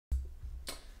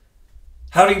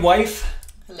Howdy, wife.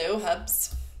 Hello,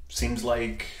 Hubs. Seems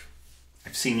like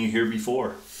I've seen you here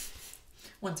before.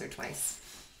 Once or twice.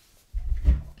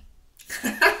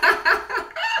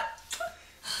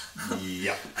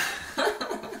 Yep.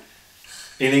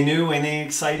 Anything new? Anything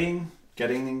exciting? Got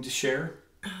anything to share?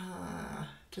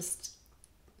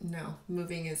 No.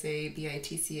 Moving is a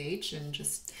bitch and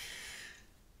just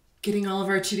getting all of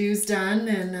our to-dos done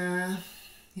and,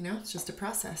 it's just a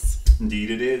process.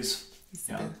 Indeed it is.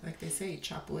 Yeah. Like they say,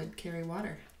 chop wood, carry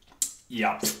water.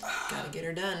 Yep. Gotta get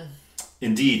her done.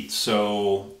 Indeed.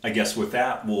 So I guess with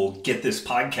that, we'll get this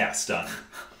podcast done.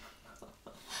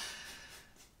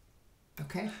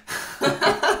 Okay.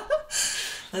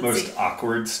 Most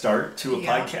awkward start to a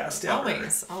podcast ever.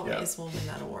 Always we'll win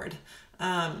that award.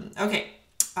 Okay.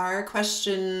 Our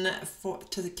question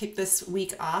to kick this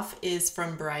week off is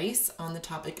from Bryce on the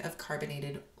topic of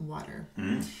carbonated water.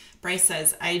 Bryce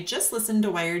says, I just listened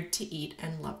to Wired to Eat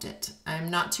and loved it.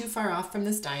 I'm not too far off from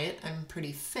this diet. I'm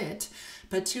pretty fit,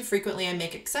 but too frequently I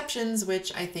make exceptions,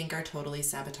 which I think are totally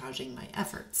sabotaging my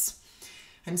efforts.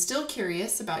 I'm still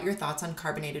curious about your thoughts on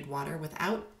carbonated water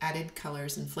without added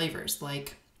colors and flavors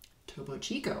like Topo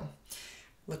Chico,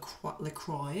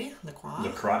 LaCroix,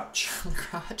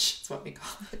 that's what we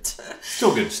call it.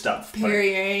 Still good stuff.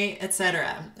 Perrier,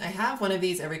 etc. I have one of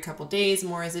these every couple days,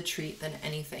 more as a treat than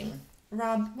anything.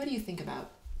 Rob, what do you think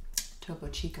about Topo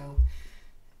Chico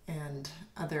and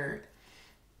other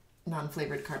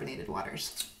non-flavored carbonated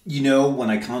waters? You know, when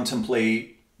I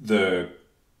contemplate the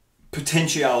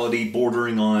potentiality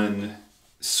bordering on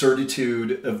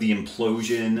certitude of the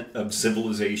implosion of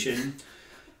civilization,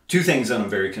 two things that I'm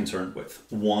very concerned with.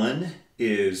 One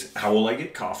is, how will I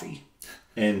get coffee?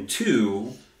 And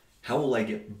two, how will I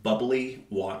get bubbly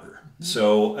water?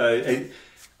 So,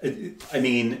 I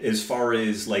mean, as far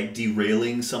as like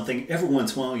derailing something, every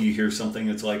once in a while you hear something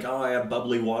that's like, oh, I have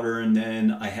bubbly water and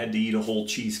then I had to eat a whole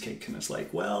cheesecake. And it's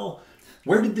like, well,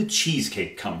 where did the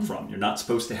cheesecake come from? You're not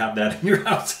supposed to have that in your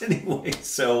house anyway.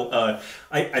 So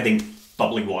I think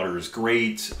bubbly water is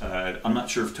great. I'm not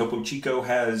sure if Topo Chico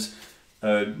has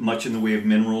much in the way of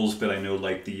minerals, but I know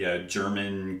like the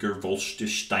German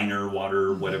Gerolsteiner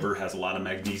water, whatever, has a lot of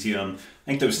magnesium.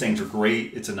 I think those things are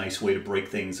great. It's a nice way to break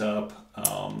things up.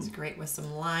 It's great with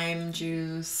some lime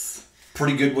juice.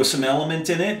 Pretty good with some element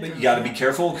in it, but you got to be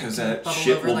careful because that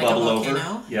shit will bubble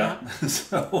over. Yeah.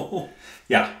 So,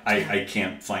 yeah, I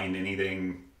can't find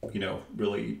anything,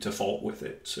 really to fault with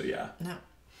it. So, yeah. No.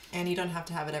 And you don't have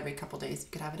to have it every couple days.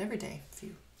 You could have it every day if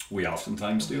you... We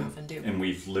oftentimes do. We often do. And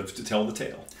we've lived to tell the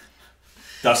tale.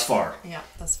 Thus far. Yeah,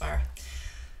 thus far.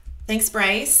 Thanks,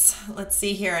 Bryce. Let's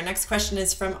see here. Our next question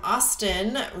is from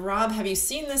Austin. Rob, have you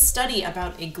seen this study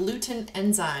about a gluten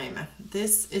enzyme?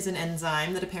 This is an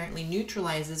enzyme that apparently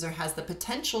neutralizes or has the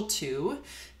potential to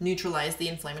neutralize the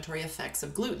inflammatory effects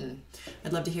of gluten.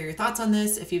 I'd love to hear your thoughts on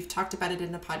this. If you've talked about it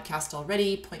in a podcast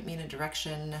already, point me in a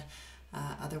direction.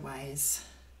 Otherwise...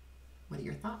 what are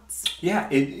your thoughts? Yeah,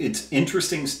 it's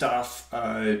interesting stuff.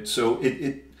 So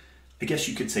I guess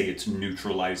you could say it's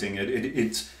neutralizing it.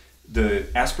 It's the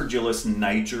Aspergillus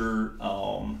niger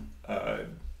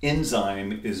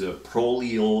enzyme is a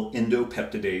prolyl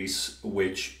endopeptidase,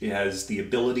 which has the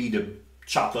ability to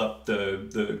chop up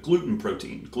the gluten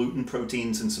protein. Gluten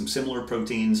proteins and some similar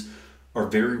proteins are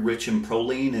very rich in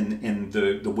proline, and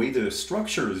the way the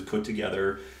structure is put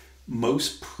together,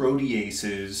 most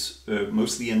proteases,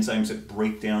 most of the enzymes that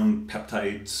break down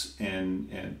peptides and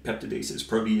peptidases,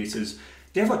 proteases,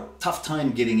 they have a tough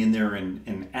time getting in there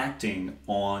and acting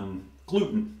on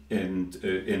gluten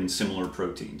and similar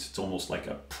proteins. It's almost like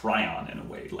a prion in a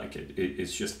way, like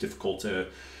it's just difficult to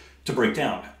break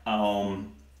down.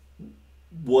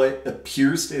 What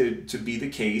appears to be the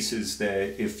case is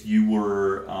that if you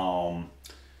were...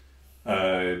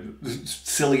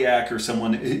 celiac or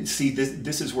someone, see,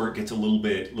 this is where it gets a little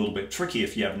bit tricky.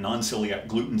 If you have non-celiac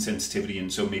gluten sensitivity,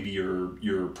 and so maybe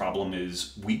your problem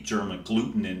is wheat germ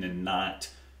agglutinin and not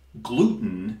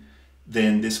gluten,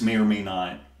 then this may or may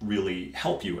not really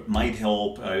help you. It might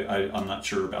help. I'm not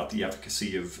sure about the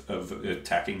efficacy of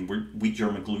attacking wheat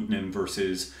germ agglutinin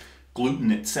versus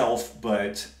gluten itself,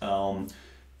 but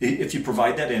if you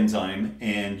provide that enzyme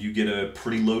and you get a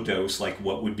pretty low dose, like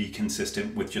what would be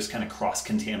consistent with just kind of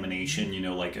cross-contamination,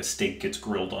 like a steak gets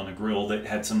grilled on a grill that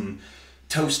had some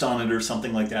toast on it or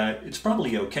something like that, it's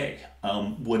probably okay.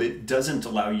 What it doesn't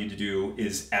allow you to do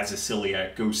is, as a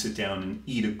celiac, go sit down and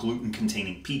eat a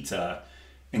gluten-containing pizza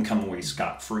and come away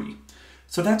scot-free.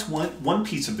 So that's one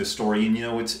piece of the story, and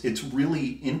it's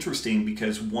really interesting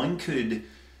because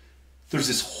there's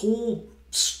this whole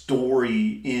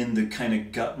story in the kind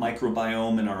of gut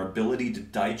microbiome and our ability to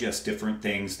digest different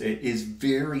things that is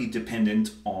very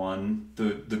dependent on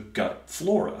the gut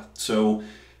flora. So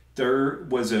there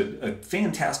was a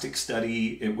fantastic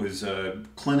study. It was a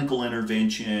clinical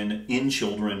intervention in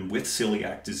children with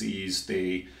celiac disease.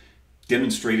 They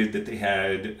demonstrated that they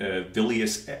had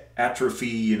bilious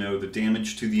atrophy, the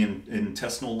damage to the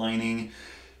intestinal lining,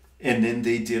 and then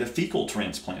they did a fecal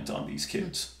transplant on these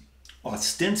kids,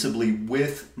 ostensibly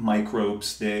with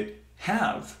microbes that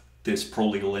have this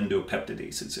prolyl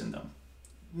endopeptidases in them.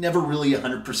 Never really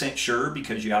 100% sure,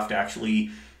 because you have to actually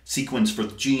sequence for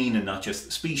the gene and not just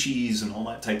the species and all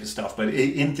that type of stuff. But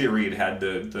in theory, it had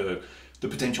the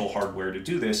potential hardware to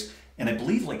do this. And I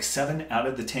believe like 7 out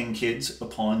of the 10 kids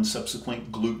upon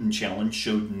subsequent gluten challenge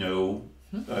showed no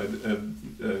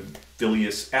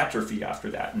bilious atrophy after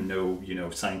that, and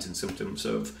no signs and symptoms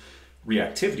of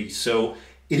reactivity. So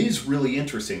it is really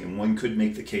interesting, and one could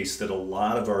make the case that a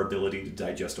lot of our ability to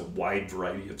digest a wide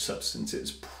variety of substances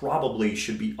probably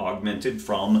should be augmented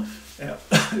from, a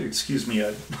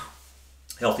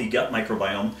healthy gut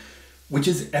microbiome, which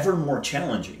is ever more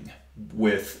challenging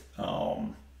with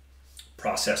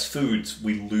processed foods.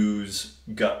 We lose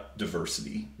gut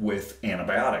diversity. With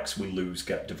antibiotics, we lose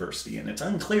gut diversity, and it's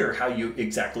unclear how you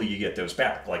get those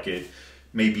back. Like, it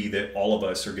may be that all of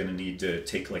us are going to need to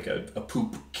take like a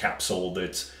poop capsule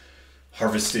that's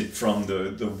harvested from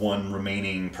the one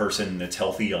remaining person that's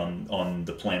healthy on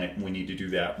the planet. We need to do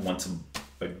that once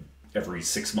every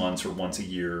 6 months or once a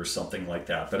year or something like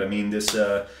that. But I mean, these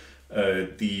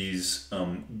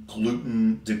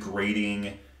gluten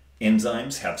degrading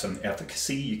enzymes have some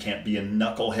efficacy. You can't be a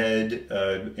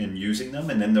knucklehead in using them.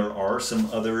 And then there are some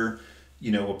other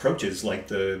approaches like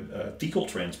the fecal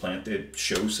transplant that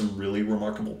show some really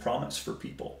remarkable promise for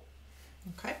people.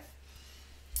 Okay.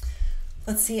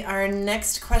 Let's see. Our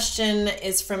next question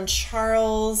is from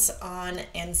Charles on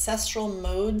ancestral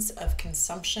modes of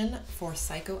consumption for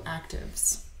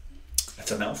psychoactives.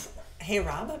 That's a mouthful. Hey,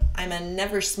 Rob. I'm a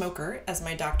never smoker, as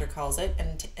my doctor calls it,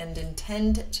 and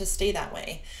intend to stay that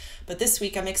way. But this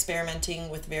week I'm experimenting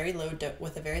with a very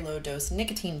low dose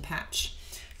nicotine patch.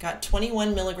 Got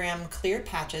 21 milligram clear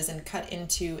patches and cut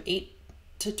into 8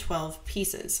 to 12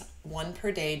 pieces, 1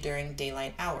 per day during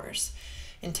daylight hours,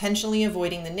 intentionally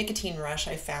avoiding the nicotine rush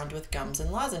I found with gums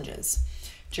and lozenges.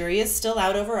 Jury is still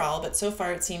out overall, but so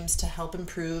far it seems to help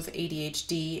improve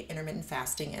ADHD, intermittent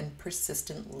fasting, and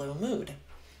persistent low mood.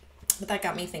 But that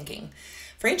got me thinking.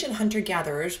 For ancient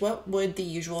hunter-gatherers, what would the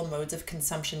usual modes of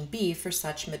consumption be for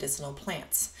such medicinal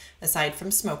plants? Aside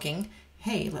from smoking,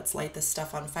 hey, let's light this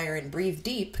stuff on fire and breathe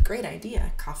deep, great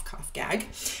idea, cough, cough, gag,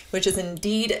 which is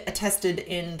indeed attested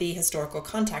in the historical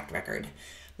contact record.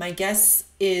 My guess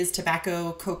is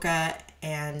tobacco, coca,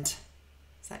 and,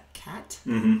 is that cat?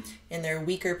 Mm-hmm. In their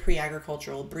weaker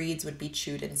pre-agricultural breeds would be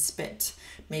chewed and spit.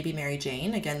 Maybe Mary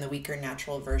Jane, again the weaker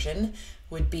natural version,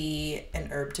 would be an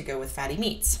herb to go with fatty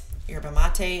meats. Yerba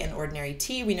mate and ordinary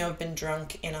tea we know have been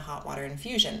drunk in a hot water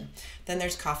infusion. Then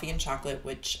there's coffee and chocolate,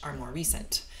 which are more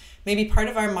recent. Maybe part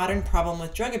of our modern problem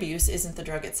with drug abuse isn't the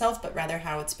drug itself, but rather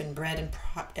how it's been bred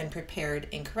and prepared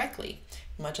incorrectly,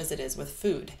 much as it is with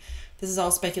food. This is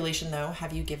all speculation, though.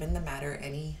 Have you given the matter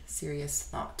any serious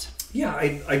thought? Yeah,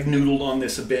 I've noodled on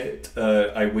this a bit.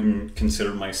 I wouldn't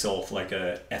consider myself like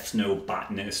a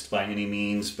ethnobotanist by any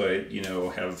means, but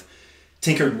have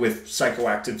tinkered with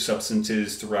psychoactive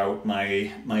substances throughout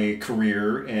my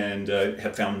career, and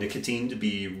have found nicotine to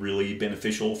be really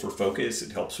beneficial for focus.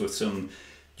 It helps with some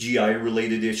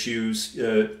GI-related issues.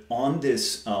 On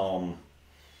this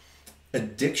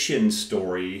addiction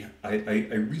story,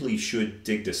 I really should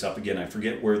dig this up again. I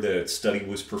forget where the study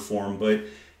was performed, but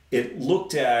it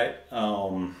looked at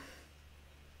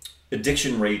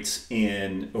addiction rates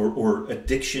or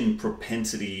addiction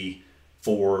propensity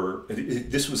for,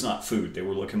 this was not food. They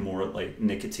were looking more at like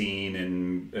nicotine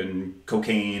and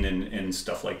cocaine and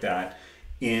stuff like that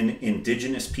in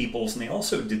indigenous peoples. And they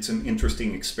also did some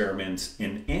interesting experiments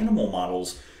in animal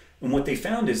models. And what they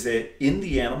found is that in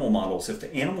the animal models, if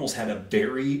the animals had a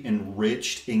very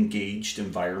enriched, engaged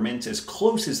environment, as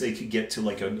close as they could get to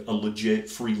like a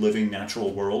legit free living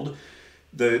natural world,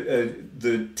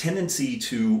 the tendency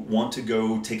to want to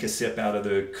go take a sip out of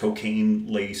the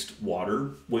cocaine-laced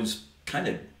water was kind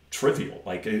of trivial.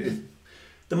 Like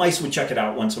the mice would check it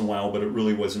out once in a while, but it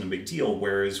really wasn't a big deal.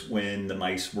 Whereas when the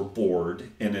mice were bored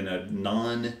and in a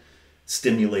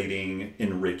non-stimulating,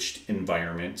 enriched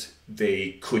environment,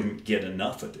 they couldn't get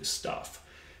enough of this stuff.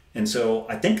 And so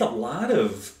I think a lot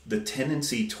of the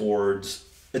tendency towards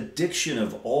addiction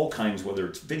of all kinds, whether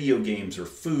it's video games or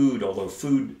food, although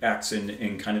food acts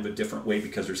in kind of a different way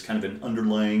because there's kind of an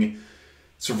underlying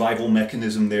survival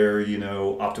mechanism there, you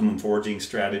know, optimum foraging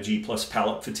strategy plus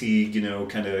palate fatigue, you know,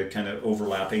 kind of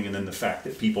overlapping, and then the fact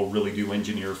that people really do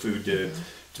engineer food to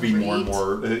be more and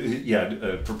more,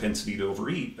 propensity to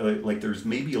overeat. Like there's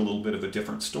maybe a little bit of a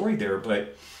different story there,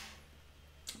 but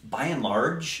by and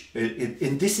large,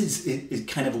 and this is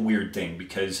kind of a weird thing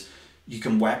because you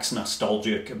can wax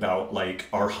nostalgic about like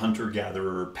our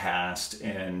hunter-gatherer past,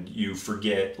 and you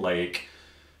forget like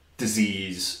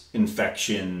disease,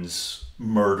 infections,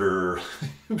 murder,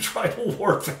 tribal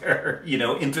warfare, you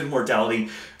know, infant mortality.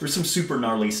 There's some super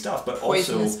gnarly stuff, but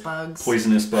poisonous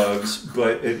bugs.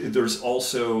 But there's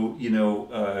also, you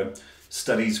know,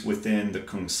 studies within the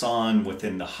Kungsan,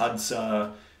 within the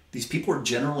Hadza. These people are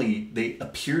generally, they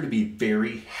appear to be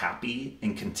very happy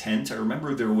and content. I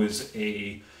remember there was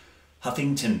a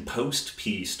Huffington Post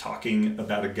piece talking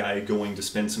about a guy going to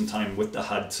spend some time with the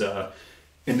Hadza.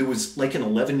 And there was like an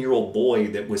 11-year-old boy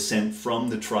that was sent from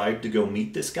the tribe to go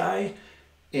meet this guy.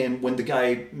 And when the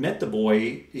guy met the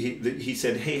boy, he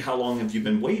said, "Hey, how long have you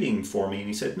been waiting for me?" And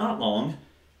he said, "Not long."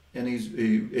 And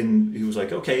he was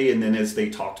like, "Okay." And then as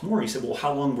they talked more, he said, "Well,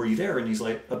 how long were you there?" And he's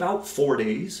like, "About 4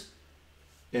 days."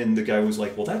 And the guy was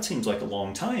like, "Well, that seems like a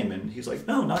long time." And he's like,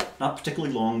 "No, not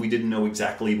particularly long. We didn't know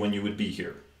exactly when you would be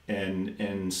here."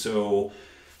 And so,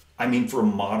 I mean, for a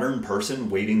modern person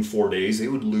waiting 4 days, they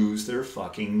would lose their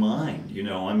fucking mind. You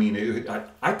know, I mean,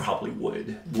 I probably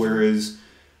would. Whereas,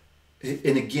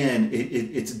 and again,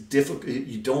 it's difficult.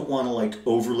 You don't want to like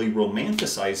overly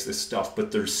romanticize this stuff,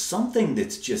 but there's something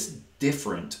that's just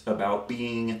different about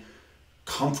being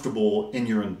comfortable in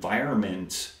your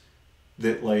environment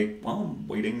that like, well, I'm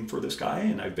waiting for this guy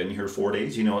and I've been here 4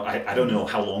 days. You know, I don't know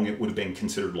how long it would have been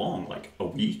considered long, like a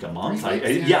week, a month.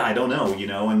 I don't know, you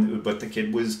know, but the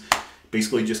kid was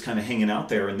basically just kind of hanging out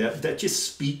there, and that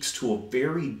just speaks to a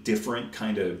very different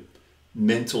kind of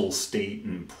mental state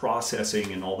and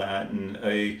processing and all that.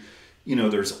 And you know,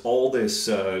 there's all this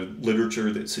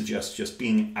literature that suggests just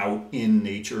being out in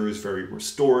nature is very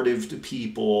restorative to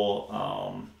people.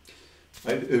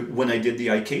 When I did the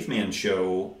iCaveman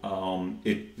show,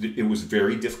 it was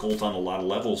very difficult on a lot of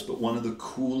levels, but one of the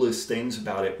coolest things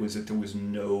about it was that there was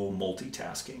no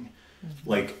multitasking.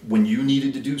 Like when you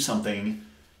needed to do something,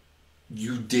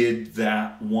 you did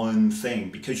that one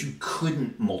thing because you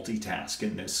couldn't multitask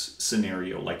in this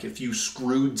scenario. Like if you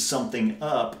screwed something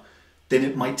up, then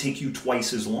it might take you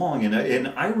twice as long. And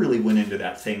I really went into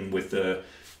that thing with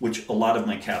which a lot of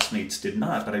my castmates did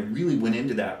not, but I really went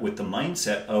into that with the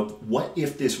mindset of what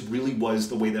if this really was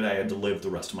the way that I had to live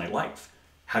the rest of my life?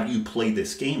 How do you play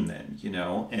this game then, you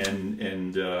know?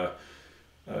 And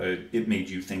it made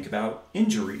you think about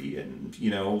injury and,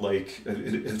 you know, like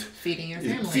feeding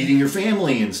your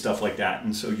family and stuff like that.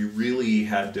 And so you really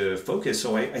had to focus.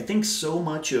 So I think so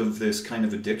much of this kind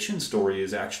of addiction story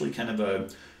is actually kind of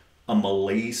a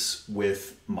malaise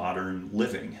with modern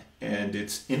living. And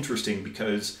it's interesting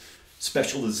because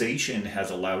specialization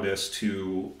has allowed us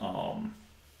to,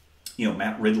 you know,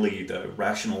 Matt Ridley, the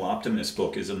Rational Optimist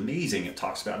book is amazing. It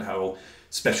talks about how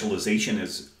specialization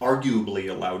has arguably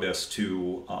allowed us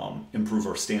to improve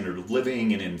our standard of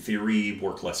living and in theory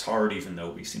work less hard, even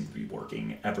though we seem to be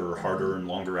working ever harder and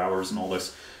longer hours and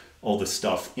all this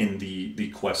stuff in the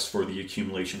quest for the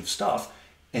accumulation of stuff.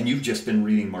 And you've just been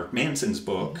reading Mark Manson's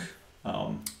book.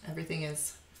 Everything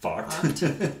is fucked.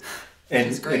 And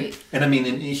it's great. And I mean,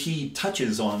 and he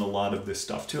touches on a lot of this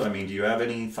stuff too. I mean, do you have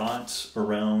any thoughts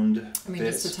around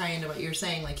this? Just to tie into what you're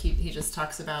saying, like he just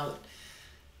talks about,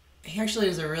 he actually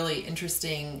does a really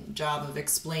interesting job of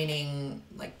explaining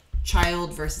like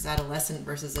child versus adolescent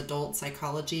versus adult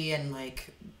psychology, and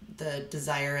like the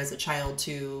desire as a child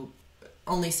to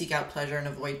only seek out pleasure and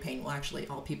avoid pain. Well, actually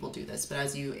all people do this, but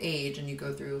as you age and you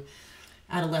go through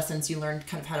adolescence, you learn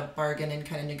kind of how to bargain and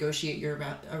kind of negotiate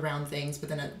around things, but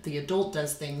then the adult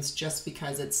does things just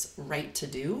because it's right to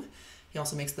do. He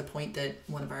also makes the point that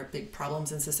one of our big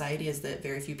problems in society is that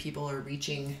very few people are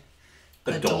reaching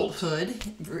adulthood,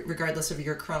 regardless of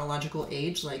your chronological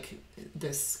age, like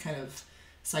this kind of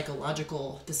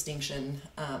psychological distinction.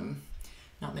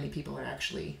 Not many people are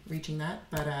actually reaching that,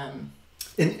 but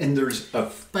and there's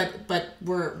but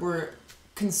we're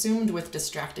consumed with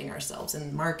distracting ourselves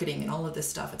and marketing and all of this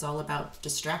stuff. It's all about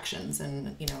distractions,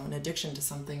 and you know, an addiction to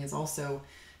something is also,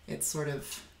 it's sort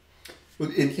of.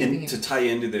 And to tie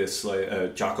into this,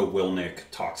 like Jocko Willink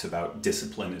talks about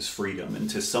discipline as freedom, and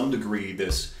to some degree,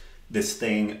 this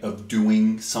thing of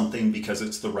doing something because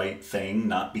it's the right thing,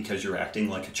 not because you're acting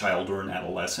like a child or an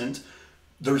adolescent.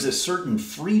 There's a certain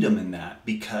freedom in that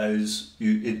because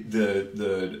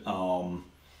the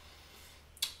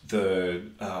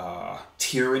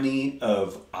tyranny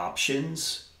of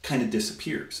options kind of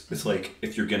disappears. It's like,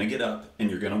 if you're going to get up and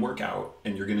you're going to work out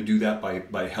and you're going to do that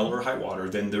by hell or high water,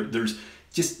 then there's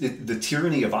just the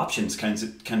tyranny of options kind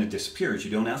of disappears.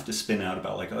 You don't have to spin out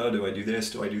about like, oh, do I do this?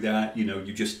 Do I do that? You know,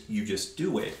 you just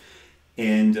do it.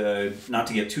 And not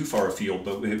to get too far afield,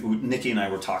 but Nikki and I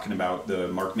were talking about the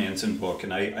Mark Manson book,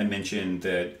 and I mentioned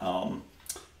that,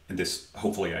 and this,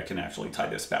 hopefully I can actually tie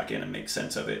this back in and make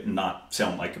sense of it and not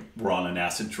sound like we're on an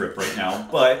acid trip right now,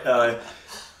 but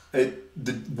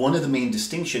one of the main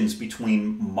distinctions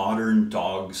between modern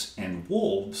dogs and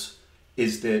wolves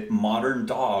is that modern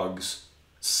dogs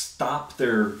stop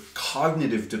their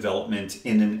cognitive development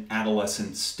in an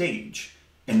adolescent stage,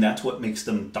 and that's what makes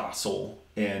them docile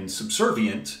and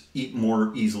subservient, eat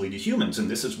more easily to humans. And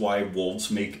this is why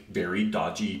wolves make very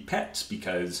dodgy pets,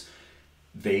 because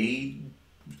they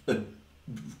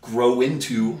grow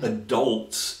into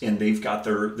adults and they've got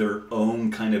their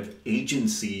own kind of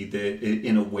agency that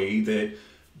in a way that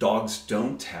dogs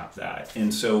don't have that.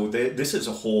 And so this is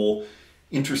a whole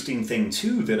interesting thing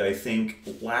too, that I think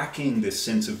lacking this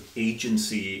sense of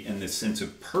agency and this sense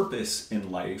of purpose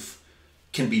in life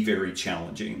can be very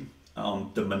challenging.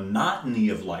 The monotony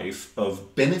of life,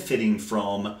 of benefiting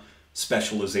from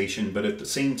specialization, but at the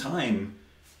same time,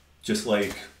 just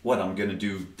like, what, I'm going to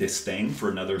do this thing for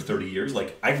another 30 years?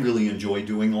 Like, I really enjoy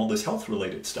doing all this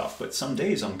health-related stuff, but some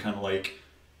days I'm kind of like,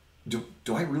 do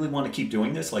I really want to keep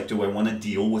doing this? Like, do I want to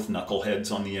deal with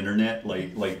knuckleheads on the internet?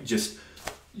 Like just,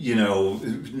 you know,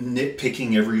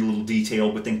 nitpicking every little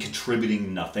detail, but then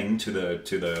contributing nothing to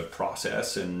the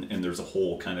process. And there's a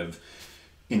whole kind of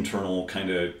internal kind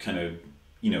of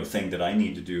you know, thing that I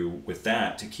need to do with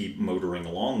that to keep motoring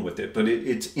along with it. But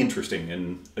it's interesting.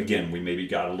 And again, we maybe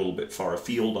got a little bit far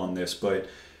afield on this, but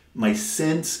my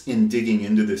sense in digging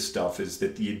into this stuff is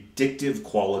that the addictive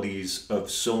qualities of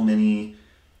so many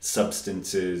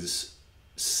substances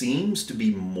seems to be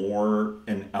more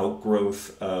an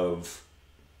outgrowth of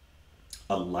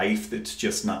a life that's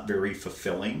just not very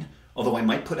fulfilling. Although I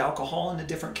might put alcohol in a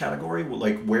different category,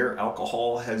 like where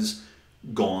alcohol has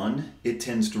gone, it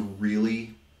tends to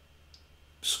really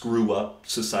screw up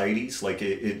societies. Like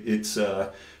it's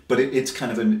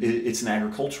kind of it's an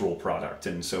agricultural product,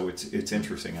 and so it's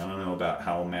interesting. I don't know about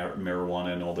how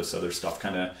marijuana and all this other stuff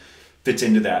kind of fits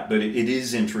into that, but it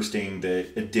is interesting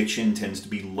that addiction tends to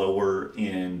be lower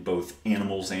in both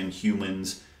animals and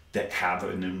humans that have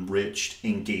an enriched,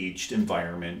 engaged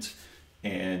environment.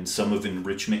 And some of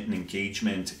enrichment and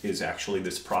engagement is actually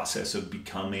this process of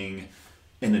becoming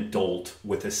an adult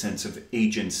with a sense of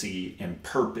agency and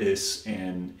purpose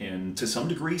and to some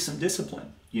degree some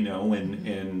discipline, you know,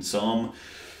 and something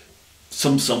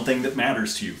that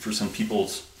matters to you. For some people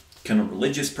it's kind of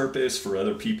religious purpose, for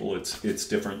other people it's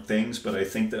different things, but I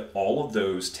think that all of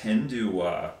those tend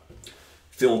to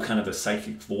fill kind of a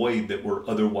psychic void that we're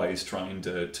otherwise trying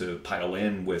to pile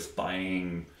in with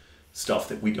buying stuff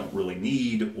that we don't really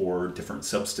need, or different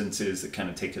substances that kind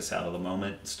of take us out of the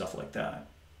moment, stuff like that.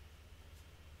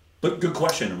 But good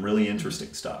question, and really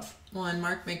interesting stuff. Well, and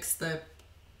Mark makes the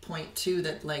point too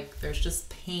that like there's just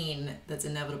pain that's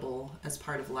inevitable as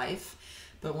part of life,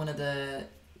 but one of the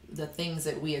things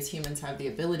that we as humans have the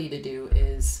ability to do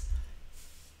is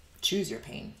choose your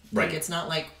pain. Right. Like it's not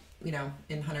like, you know,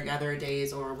 in hunter-gatherer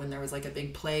days or when there was like a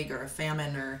big plague or a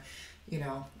famine or, you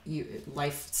know,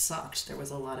 life sucked. There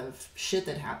was a lot of shit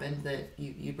that happened that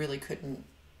you really couldn't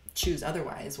choose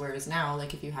otherwise. Whereas now,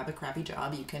 like if you have a crappy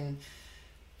job, you can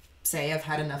say I've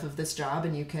had enough of this job,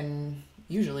 and you can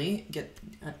usually get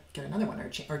another one or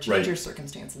change right. your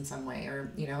circumstance in some way,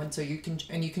 or you know, and so you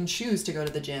can choose to go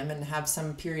to the gym and have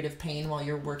some period of pain while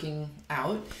you're working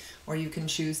out, or you can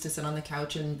choose to sit on the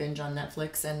couch and binge on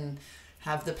Netflix and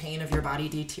have the pain of your body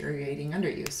deteriorating under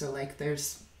you. So like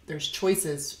there's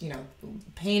choices, you know,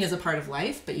 pain is a part of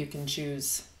life, but you can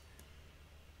choose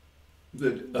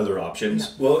the other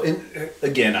options. Yeah. Well, and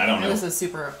again, I don't know. This is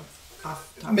super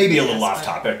off topic. Maybe a little off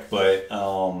topic, but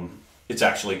it's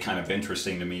actually kind of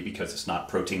interesting to me because it's not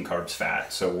protein, carbs,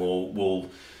 fat. So we'll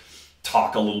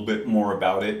talk a little bit more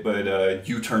about it. But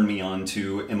you turned me on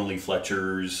to Emily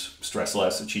Fletcher's Stress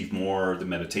Less, Achieve More, the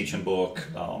meditation book.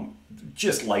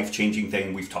 Just life-changing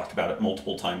thing. We've talked about it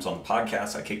multiple times on the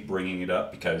podcast. I keep bringing it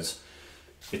up because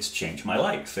it's changed my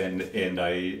life, and I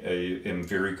am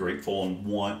very grateful and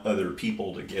want other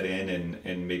people to get in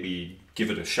and maybe give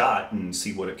it a shot and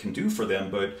see what it can do for them.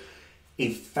 But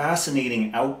a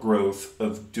fascinating outgrowth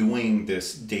of doing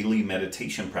this daily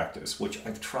meditation practice, which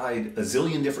I've tried a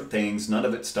zillion different things, none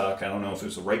of it stuck. I don't know if it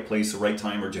was the right place, the right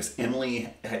time, or just Emily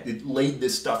had laid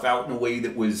this stuff out in a way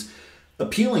that was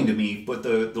appealing to me. But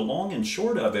the long and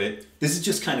short of it, this is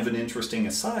just kind of an interesting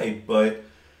aside, but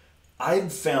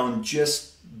I've found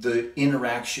just the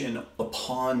interaction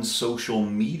upon social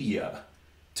media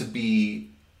to be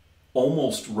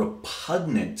almost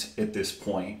repugnant at this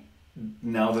point.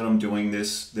 Now that I'm doing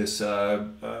this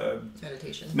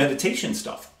meditation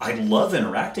stuff, I love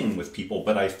interacting with people,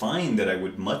 but I find that I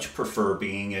would much prefer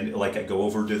being in, like, I go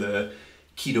over to the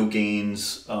Keto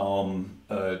Gains,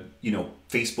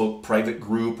 Facebook private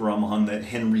group, or I'm on the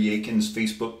Henry Aiken's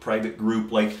Facebook private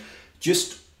group, like,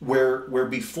 just where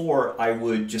before I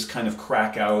would just kind of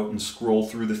crack out and scroll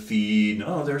through the feed.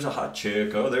 Oh, there's a hot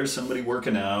chick. Oh, there's somebody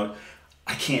working out.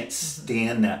 I can't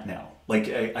stand that now. Like,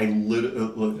 I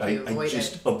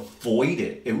just avoid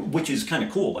it, which is kind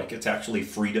of cool. Like, it's actually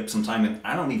freed up some time, and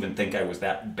I don't even think I was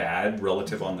that bad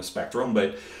relative on the spectrum,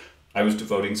 but I was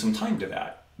devoting some time to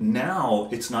that. Now,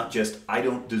 it's not just I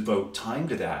don't devote time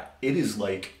to that. It is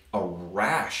like a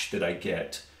rash that I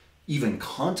get even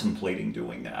contemplating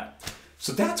doing that.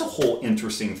 So that's a whole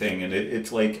interesting thing, and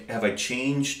it's like, have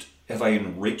I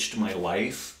enriched my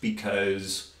life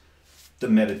because the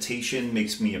meditation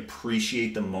makes me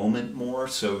appreciate the moment more,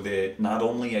 so that not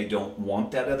only I don't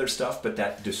want that other stuff, but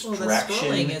that distraction. Well, the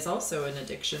scrolling is also an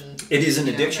addiction. It is an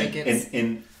addiction.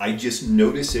 And I just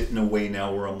notice it in a way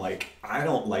now where I'm like, I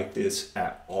don't like this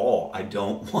at all. I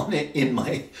don't want it in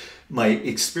my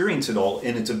experience at all.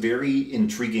 And it's a very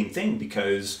intriguing thing,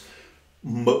 because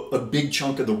a big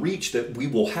chunk of the reach that we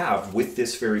will have with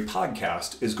this very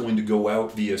podcast is going to go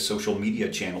out via social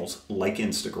media channels like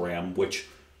Instagram, which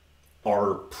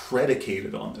are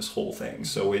predicated on this whole thing.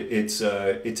 So it's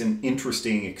an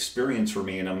interesting experience for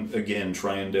me, and I'm again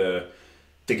trying to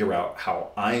figure out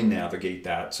how I navigate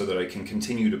that so that I can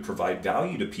continue to provide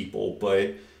value to people,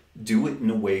 but do it in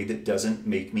a way that doesn't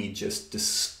make me just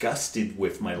disgusted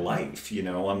with my life.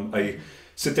 I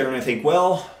sit there and I think,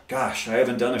 well, gosh, I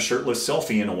haven't done a shirtless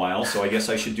selfie in a while, so I guess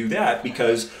I should do that,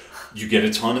 because you get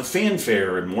a ton of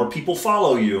fanfare and more people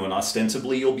follow you, and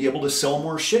ostensibly you'll be able to sell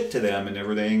more shit to them and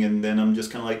everything. And then I'm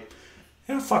just kind of like,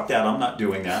 yeah, fuck that. I'm not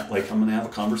doing that. Like, I'm going to have a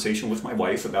conversation with my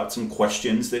wife about some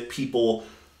questions that people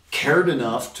cared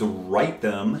enough to write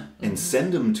them and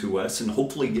send them to us, and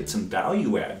hopefully get some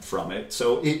value add from it.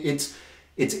 So it's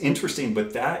interesting,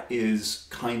 but that is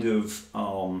kind of,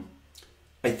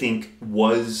 I think,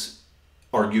 was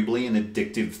arguably an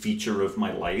addictive feature of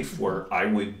my life, where I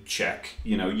would check,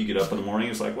 you get up in the morning,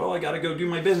 it's like, well, I got to go do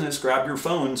my business, grab your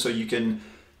phone so you can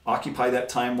occupy that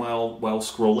time while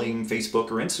scrolling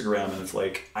Facebook or Instagram. And it's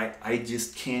like, I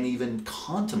just can't even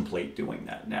contemplate doing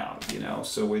that now,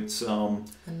 so it's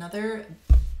another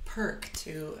perk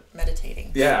to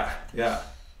meditating. Yeah.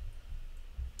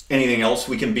 Anything else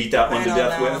we can beat that one to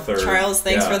death with? Or, Charles,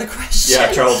 thanks for the question.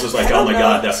 Yeah, Charles was like, oh my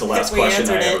God, that's the last question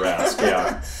I ever asked.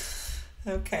 Yeah.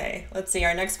 Okay, let's see.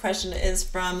 Our next question is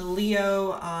from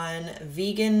Leo on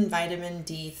vegan vitamin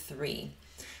D3.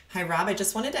 Hi, Rob. I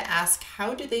just wanted to ask,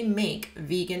 how do they make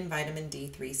vegan vitamin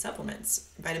D3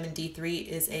 supplements? Vitamin D3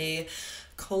 is a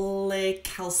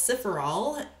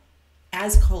cholecalciferol,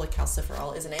 as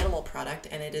cholecalciferol is an animal product,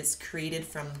 and it is created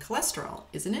from cholesterol,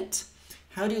 isn't it?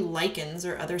 How do lichens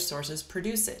or other sources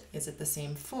produce it? Is it the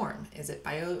same form? Is it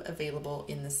bioavailable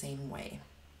in the same way?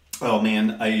 Oh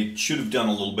man, I should have done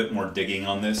a little bit more digging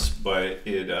on this, but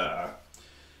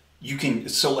you can,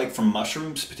 so like from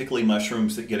mushrooms, particularly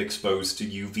mushrooms that get exposed to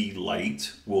UV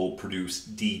light, will produce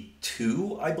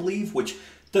D2, I believe, which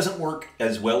doesn't work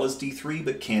as well as D3,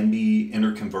 but can be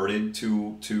interconverted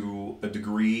to a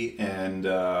degree. And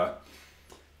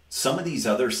some of these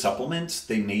other supplements,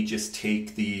 they may just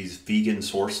take these vegan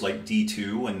source like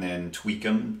D2 and then tweak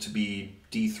them to be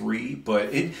D3, but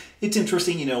it's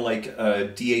interesting, like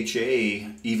DHA,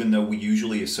 even though we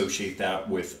usually associate that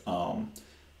with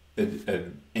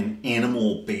an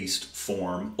animal-based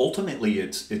form, ultimately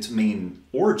its main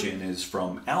origin is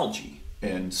from algae,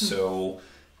 and so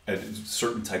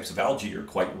certain types of algae are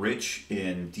quite rich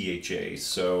in DHA.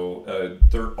 So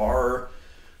there are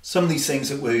some of these things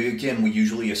that we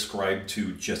usually ascribe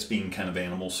to just being kind of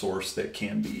animal source that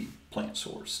can be plant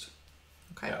sourced.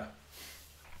 Okay. Yeah.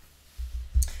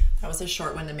 That was a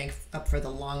short one to make up for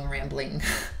the long rambling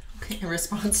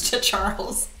response to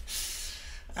Charles.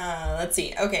 Let's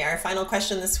see. Okay, our final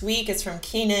question this week is from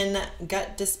Keenan.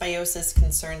 Gut dysbiosis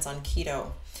concerns on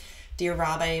keto. Dear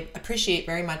Rob, I appreciate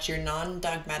very much your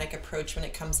non-dogmatic approach when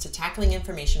it comes to tackling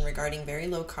information regarding very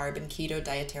low carb and keto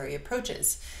dietary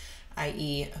approaches.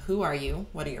 i.e., who are you?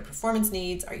 What are your performance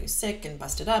needs? Are you sick and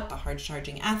busted up, a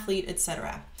hard-charging athlete,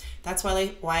 etc.? That's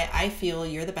why I feel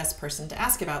you're the best person to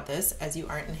ask about this, as you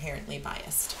aren't inherently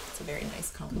biased. It's a very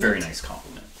nice compliment. Very nice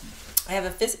compliment. I have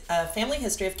a family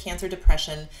history of cancer,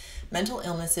 depression, mental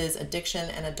illnesses, addiction,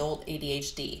 and adult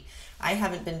ADHD. I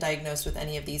haven't been diagnosed with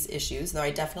any of these issues, though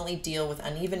I definitely deal with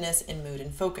unevenness in mood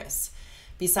and focus.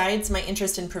 Besides my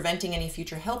interest in preventing any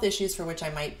future health issues for which I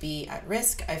might be at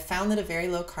risk, I've found that a very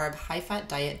low-carb, high-fat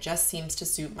diet just seems to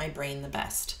suit my brain the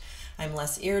best. I'm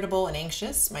less irritable and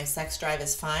anxious, my sex drive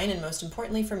is fine, and most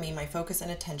importantly for me, my focus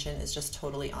and attention is just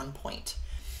totally on point.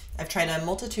 I've tried a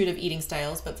multitude of eating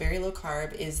styles, but very low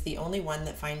carb is the only one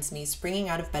that finds me springing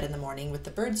out of bed in the morning with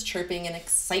the birds chirping and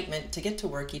excitement to get to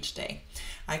work each day.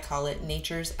 I call it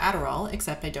nature's Adderall,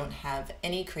 except I don't have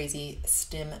any crazy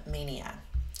stim mania.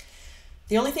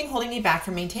 The only thing holding me back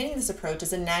from maintaining this approach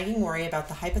is a nagging worry about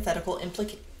the hypothetical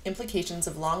implications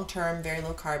of long-term very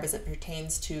low carb as it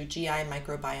pertains to GI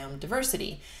microbiome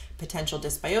diversity, potential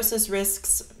dysbiosis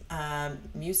risks,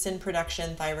 mucin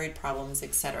production, thyroid problems,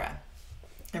 etc.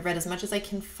 I've read as much as I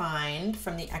can find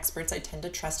from the experts I tend to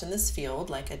trust in this field,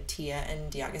 like Atia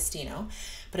and D'Agostino,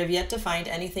 but I've yet to find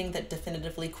anything that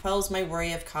definitively quells my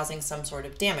worry of causing some sort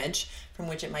of damage from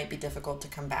which it might be difficult to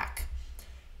come back.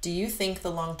 Do you think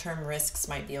the long-term risks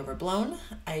might be overblown?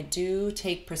 I do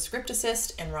take Prescript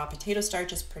Assist and raw potato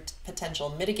starch as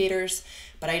potential mitigators,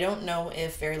 but I don't know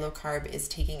if very low carb is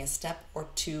taking a step or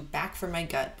two back from my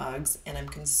gut bugs, and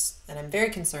I'm very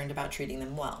concerned about treating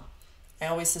them well. I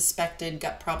always suspected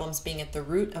gut problems being at the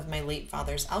root of my late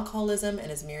father's alcoholism and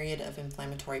his myriad of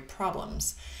inflammatory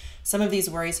problems. Some of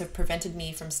these worries have prevented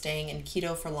me from staying in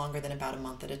keto for longer than about a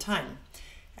month at a time.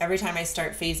 Every time I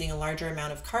start phasing a larger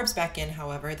amount of carbs back in,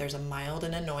 however, there's a mild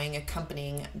and annoying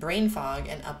accompanying brain fog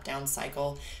and up-down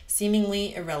cycle,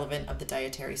 seemingly irrelevant of the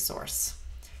dietary source.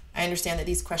 I understand that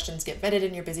these questions get vetted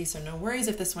and you're busy, so no worries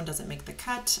if this one doesn't make the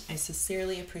cut. I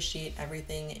sincerely appreciate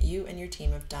everything you and your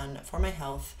team have done for my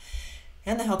health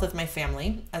and the health of my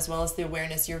family, as well as the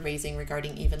awareness you're raising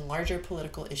regarding even larger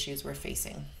political issues we're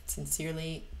facing.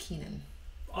 Sincerely, Keenan.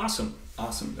 Awesome.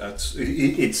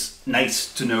 It's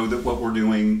nice to know that what we're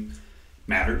doing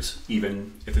matters,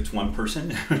 even if it's one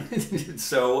person.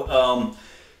 So,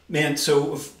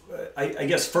 I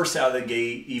guess first out of the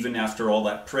gate, even after all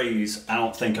that praise, I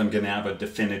don't think I'm going to have a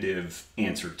definitive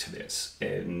answer to this.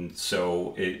 And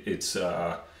so it's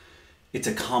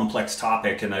a complex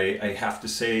topic, and I have to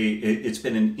say it's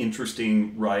been an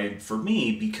interesting ride for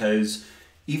me, because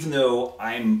even though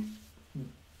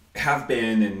have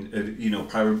been and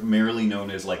primarily known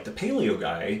as like the paleo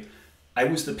guy, I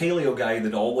was the paleo guy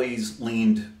that always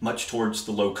leaned much towards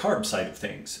the low carb side of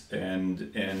things,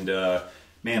 and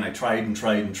man, I tried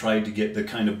to get the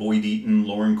kind of Boyd Eaton,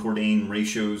 Lauren Cordain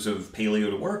ratios of paleo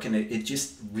to work, and it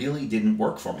just really didn't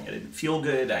work for me. I didn't feel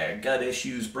good. I had gut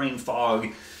issues, brain fog,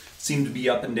 seemed to be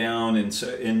up and down,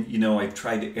 and I've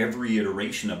tried every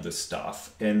iteration of this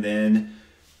stuff, and then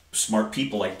smart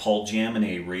people like Paul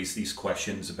Jaminet raise these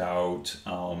questions about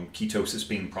ketosis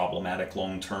being problematic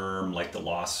long term, like the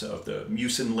loss of the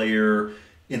mucin layer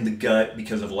in the gut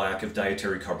because of lack of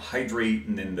dietary carbohydrate,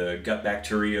 and then the gut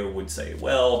bacteria would say,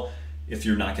 well, if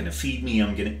you're not going to feed me,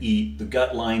 I'm going to eat the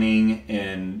gut lining,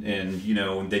 and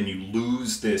then you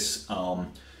lose this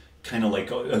kind of like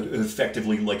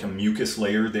effectively like a mucus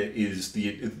layer that is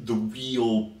the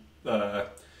real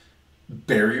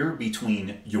barrier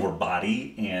between your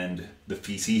body and the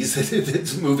feces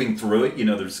that's moving through it.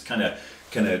 There's kind of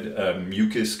a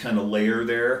mucus kind of layer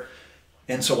there.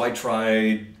 And so I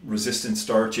tried resistant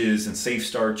starches and safe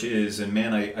starches, and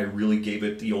man, I really gave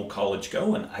it the old college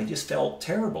go, and I just felt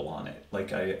terrible on it.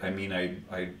 Like,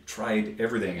 I tried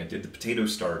everything. I did the potato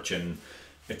starch, and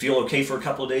I feel okay for a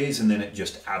couple of days, and then it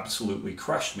just absolutely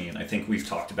crushed me. And I think we've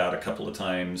talked about a couple of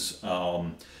times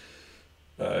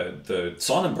the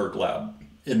Sonnenberg lab,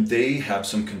 and they have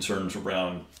some concerns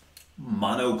around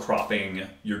monocropping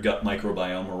your gut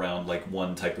microbiome around like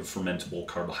one type of fermentable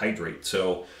carbohydrate.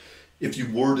 So if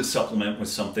you were to supplement with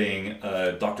something,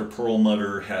 Dr.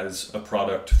 Perlmutter has a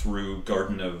product through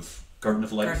Garden of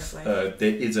Life, that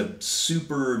is a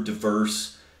super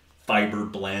diverse fiber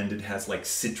blend. It has like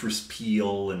citrus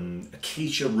peel and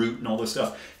acacia root and all this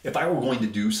stuff. If I were going to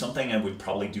do something, I would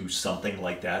probably do something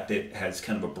like that has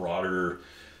kind of a broader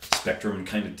spectrum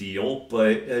kind of deal.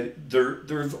 But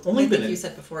there've only been... you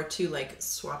said before too, like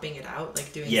swapping it out,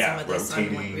 like doing some of this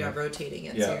rotating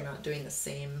it, so you're not doing the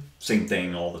same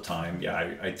thing all the time.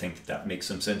 Yeah, I think that makes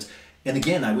some sense. And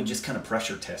again, I would just kind of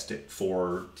pressure test it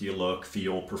for, do you look,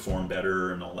 feel, perform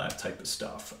better, and all that type of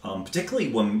stuff. Particularly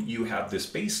when you have this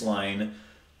baseline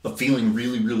of feeling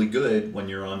really, really good when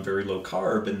you're on very low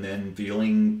carb and then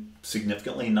feeling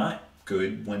significantly not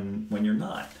good when you're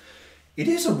not. It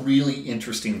is a really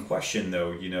interesting question,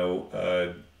 though.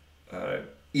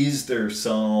 Is there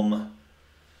something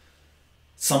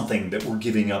that we're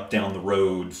giving up down the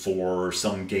road for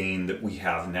some gain that we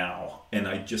have now? And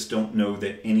I just don't know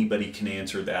that anybody can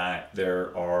answer that.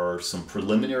 There are some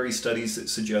preliminary studies that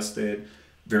suggest that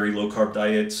very low carb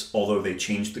diets, although they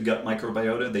change the gut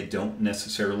microbiota, they don't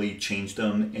necessarily change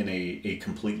them in a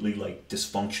completely like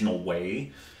dysfunctional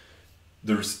way.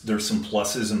 There's some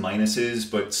pluses and minuses,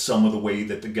 but some of the way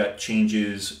that the gut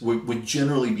changes would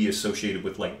generally be associated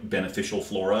with like beneficial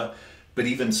flora. But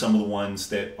even some of the ones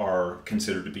that are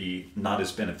considered to be not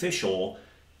as beneficial,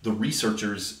 the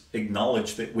researchers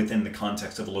acknowledge that within the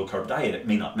context of a low carb diet, it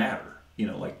may not matter.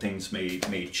 Like things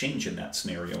may change in that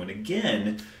scenario. And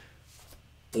again,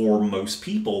 for most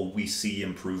people, we see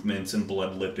improvements in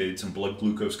blood lipids and blood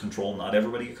glucose control. Not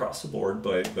everybody across the board,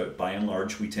 but by and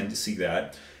large, we tend to see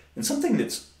that. And something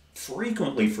that's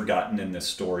frequently forgotten in this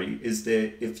story is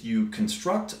that if you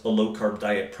construct a low-carb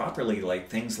diet properly, like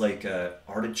things like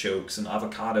artichokes and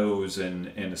avocados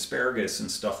and asparagus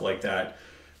and stuff like that,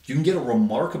 you can get a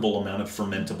remarkable amount of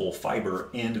fermentable fiber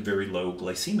and a very low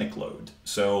glycemic load.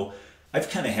 So I've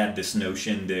kind of had this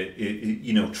notion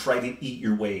that, try to eat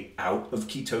your way out of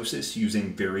ketosis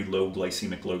using very low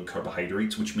glycemic load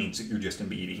carbohydrates, which means that you're just going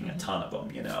to be eating a ton of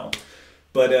them,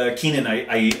 But Keenan,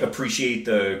 I appreciate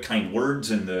the kind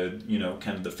words and the,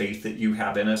 kind of the faith that you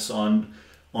have in us on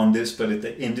this. But at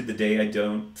the end of the day, I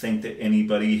don't think that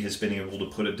anybody has been able to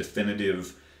put a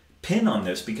definitive pin on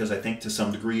this, because I think to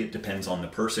some degree it depends on the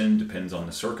person, depends on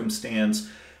the circumstance.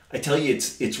 I tell you,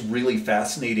 it's really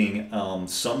fascinating.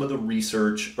 Some of the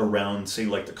research around, say,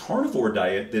 like the carnivore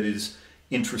diet that is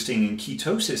interesting in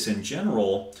ketosis in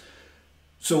general.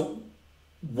 So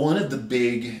one of the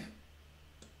big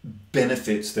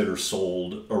benefits that are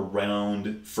sold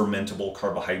around fermentable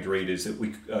carbohydrate is that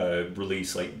we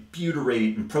release like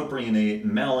butyrate and propionate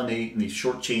and malonate and these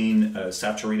short chain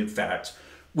saturated fats,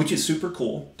 which is super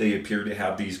cool. They appear to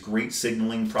have these great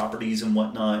signaling properties and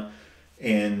whatnot.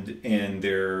 And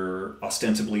they're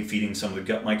ostensibly feeding some of the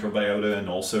gut microbiota and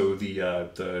also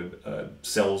the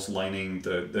cells lining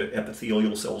the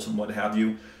epithelial cells and what have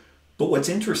you. But what's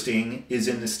interesting is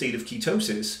in the state of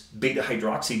ketosis, beta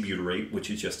hydroxybutyrate, which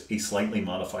is just a slightly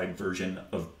modified version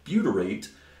of butyrate,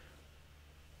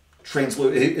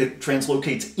 it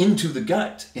translocates into the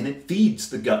gut and it feeds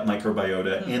the gut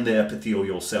microbiota and the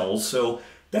epithelial cells. So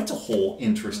that's a whole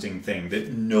interesting thing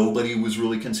that nobody was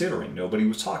really considering, nobody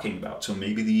was talking about. So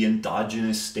maybe the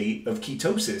endogenous state of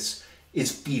ketosis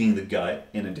is feeding the gut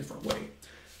in a different way.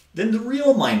 Then the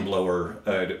real mind blower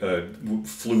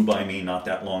flew by me not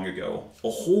that long ago. A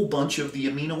whole bunch of the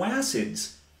amino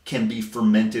acids can be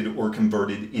fermented or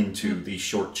converted into these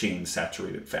short chain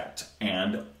saturated fats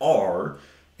and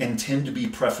tend to be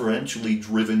preferentially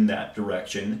driven that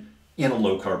direction in a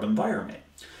low carb environment.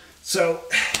 So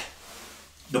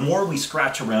the more we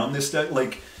scratch around this stuff,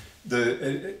 like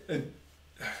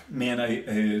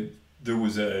there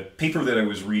was a paper that I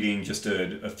was reading just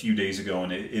a few days ago,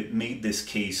 and it made this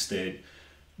case that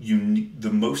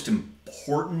the most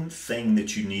important thing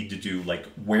that you need to do, like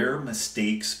where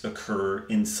mistakes occur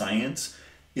in science,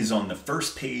 is on the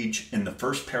first page in the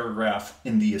first paragraph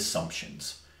in the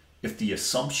assumptions. If the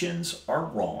assumptions are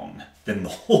wrong, then the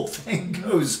whole thing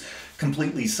goes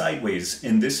completely sideways.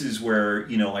 And this is where,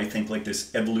 I think like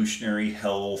this evolutionary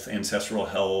health, ancestral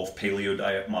health, paleo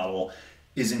diet model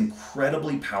is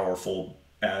incredibly powerful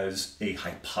as a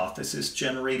hypothesis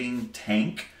generating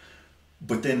tank,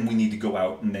 but then we need to go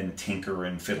out and then tinker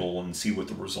and fiddle and see what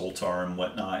the results are and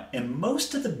whatnot. And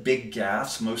most of the big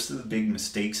gaffes, most of the big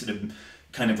mistakes that have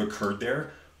kind of occurred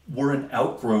there were an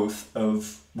outgrowth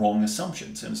of wrong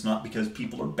assumptions. And it's not because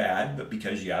people are bad, but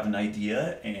because you have an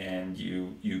idea and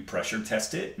you pressure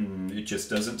test it and it just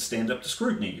doesn't stand up to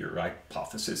scrutiny. Your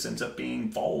hypothesis ends up being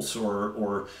false,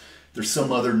 or there's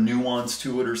some other nuance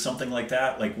to it or something like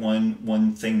that. Like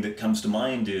one thing that comes to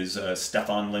mind is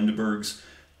Stefan Lindeberg's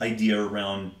idea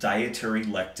around dietary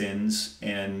lectins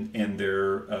and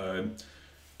their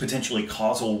potentially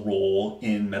causal role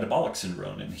in metabolic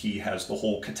syndrome. And he has the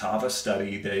whole Katava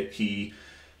study that he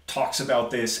talks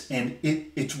about this, and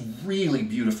it's really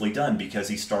beautifully done because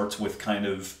he starts with kind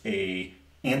of a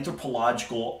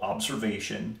anthropological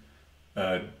observation.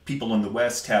 People in the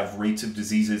West have rates of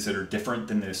diseases that are different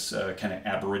than this kind of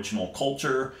aboriginal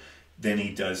culture. Then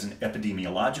he does an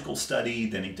epidemiological study.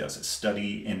 Then he does a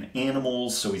study in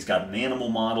animals. So he's got an animal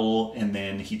model. And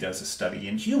then he does a study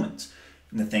in humans.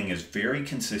 And the thing is very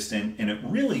consistent, and it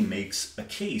really makes a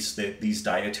case that these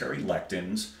dietary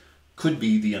lectins could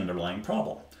be the underlying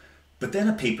problem. But then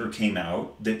a paper came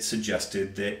out that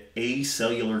suggested that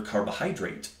acellular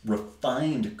carbohydrate,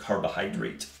 refined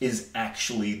carbohydrate, is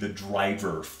actually the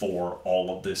driver for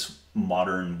all of this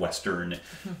modern Western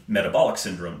metabolic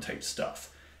syndrome type stuff.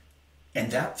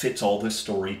 And that fits all this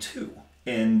story too.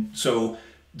 And so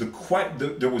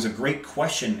there was a great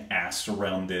question asked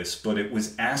around this, but it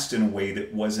was asked in a way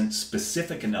that wasn't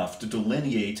specific enough to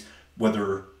delineate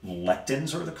whether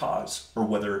lectins are the cause or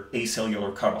whether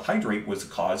acellular carbohydrate was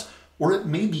the cause, or it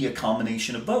may be a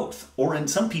combination of both. Or in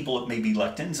some people it may be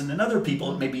lectins, and in other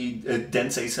people it may be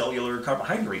dense acellular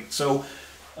carbohydrate. So,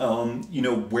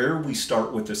 where we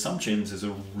start with assumptions is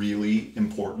a really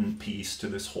important piece to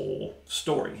this whole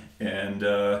story. And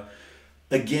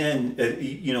again,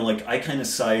 I kind of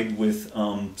side with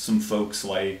some folks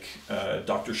like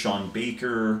Dr. Sean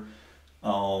Baker.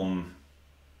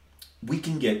 We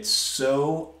can get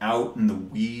so out in the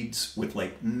weeds with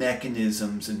like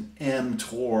mechanisms and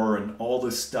mTOR and all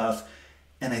this stuff.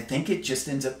 And I think it just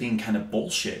ends up being kind of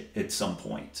bullshit at some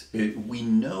point. We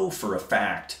know for a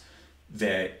fact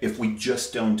that if we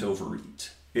just don't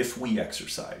overeat, if we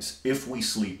exercise, if we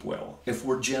sleep well, if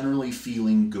we're generally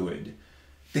feeling good,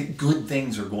 that good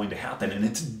things are going to happen. And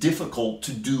it's difficult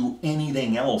to do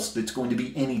anything else that's going to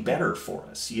be any better for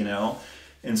us,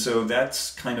 And so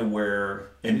that's kind of where,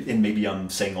 and maybe I'm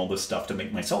saying all this stuff to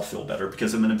make myself feel better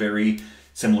because I'm in a very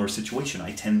similar situation.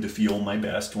 I tend to feel my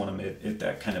best when I'm at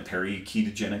that kind of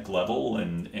peri-ketogenic level,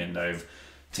 and I've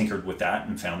tinkered with that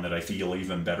and found that I feel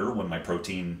even better when my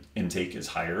protein intake is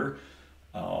higher.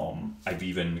 I've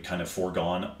even kind of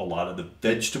foregone a lot of the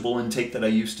vegetable intake that I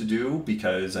used to do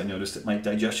because I noticed that my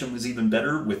digestion was even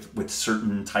better with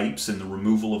certain types and the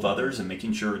removal of others and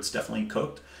making sure it's definitely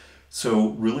cooked. So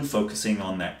really focusing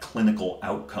on that clinical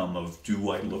outcome of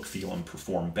do I look, feel, and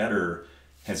perform better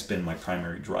has been my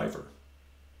primary driver.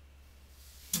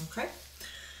 Okay.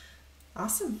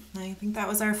 Awesome. I think that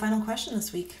was our final question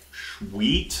this week.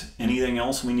 Sweet. Anything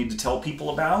else we need to tell people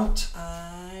about?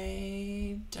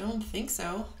 I don't think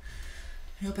so.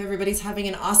 I hope everybody's having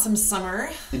an awesome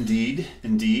summer. Indeed.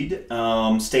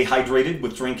 Stay hydrated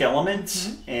with Drink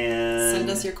Element. And send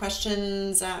us your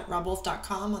questions at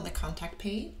robbwolf.com on the contact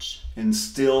page. And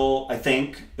still, I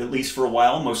think, at least for a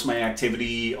while, most of my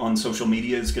activity on social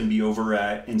media is going to be over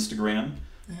at Instagram.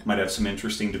 Might have some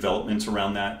interesting developments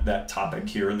around that topic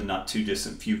here in the not too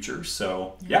distant future.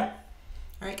 So, yeah.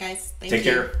 All right, guys. Thank you. Take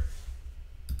care.